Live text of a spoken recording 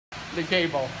the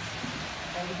cable.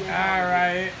 All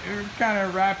right, we're kind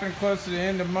of wrapping close to the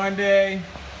end of Monday.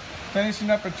 Finishing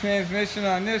up a transmission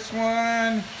on this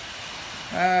one.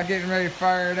 Getting ready to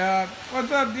fire it up.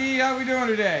 What's up, D? How we doing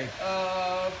today?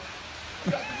 Got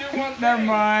to do one thing. Never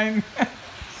mind.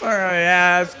 Sorry I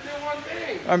asked. Got to do one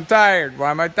thing. I'm tired.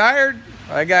 Why am I tired?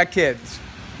 I got kids.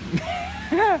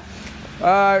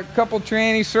 A couple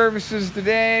tranny services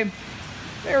today.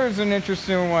 There was an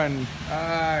interesting one.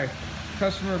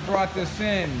 Customer brought this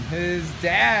in. His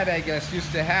dad, I guess,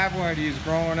 used to have one of these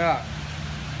growing up.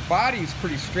 Body's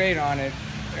pretty straight on it.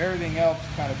 Everything else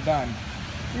kind of done.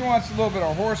 He wants a little bit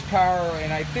of horsepower,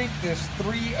 and I think this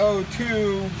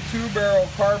 302 two-barrel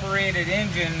carbureted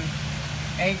engine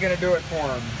ain't gonna do it for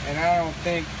him. And I don't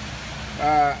think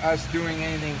us doing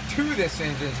anything to this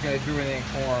engine is gonna do anything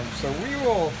for him. So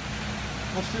we'll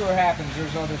see what happens.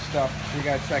 There's other stuff we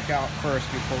gotta check out first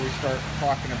before we start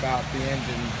talking about the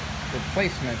engine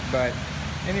replacement. But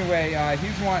anyway,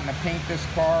 he's wanting to paint this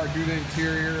car, do the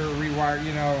interior, rewire,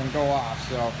 you know, and go off.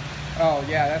 So, oh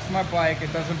yeah, that's my bike.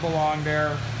 It doesn't belong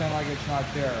there. Pretend like it's not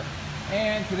there.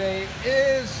 And today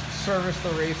is Service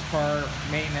the Race Car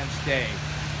Maintenance Day.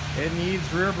 It needs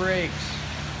rear brakes.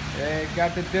 It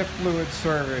got the diff fluid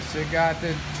service. It got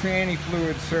the tranny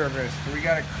fluid service. We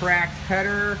got a cracked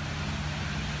header,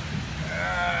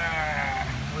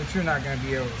 which you're not going to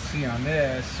be able to see on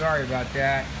this. Sorry about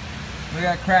that. We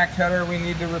got a cracked header we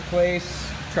need to replace.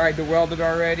 Tried to weld it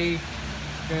already.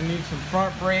 Gonna need some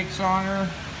front brakes on her,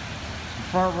 some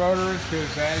front rotors,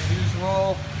 because as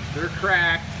usual, they're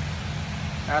cracked.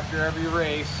 After every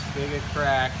race, they get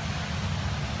cracked.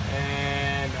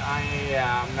 And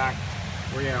I'm not,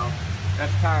 well, you know,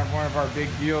 that's kind of one of our big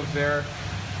deals there.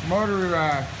 Motor,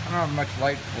 I don't have much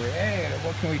light for you. Hey,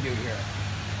 what can we do here?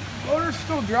 Motor's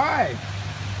still dry.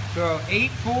 So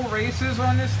 8 full races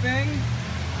on this thing.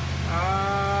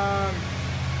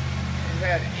 We've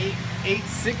had eight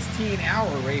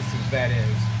 16-hour races, that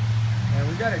is. And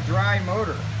we got a dry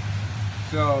motor.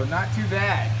 So not too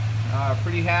bad.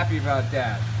 Pretty happy about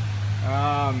that.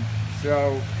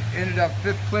 So ended up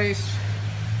 5th place,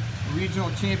 regional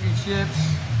championships,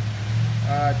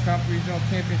 Trump Regional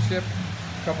Championship,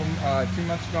 a couple 2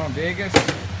 months ago in Vegas.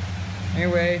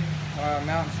 Anyway,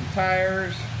 mounting some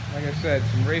tires, like I said,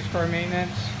 some race car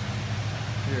maintenance.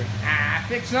 Here,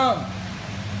 fix them.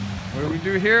 What do we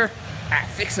do here?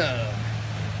 Fix them.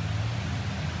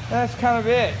 That's kind of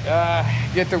it.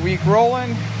 Get the week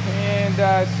rolling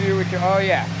and see what we can. Oh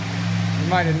yeah, you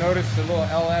might have noticed a little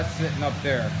LS sitting up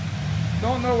there.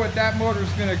 Don't know what that motor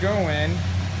is going to go in.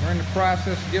 We're in the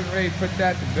process of getting ready to put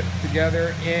that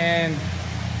together, and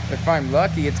if I'm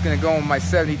lucky, it's going to go in my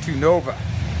 72 Nova.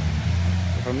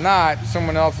 If I'm not,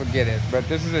 someone else will get it. But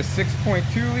this is a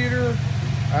 6.2 liter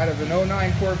out of an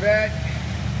 09 Corvette.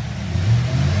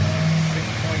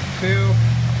 6.2.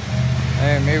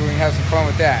 And maybe we can have some fun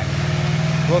with that.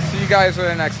 We'll see you guys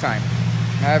next time.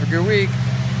 Have a good week.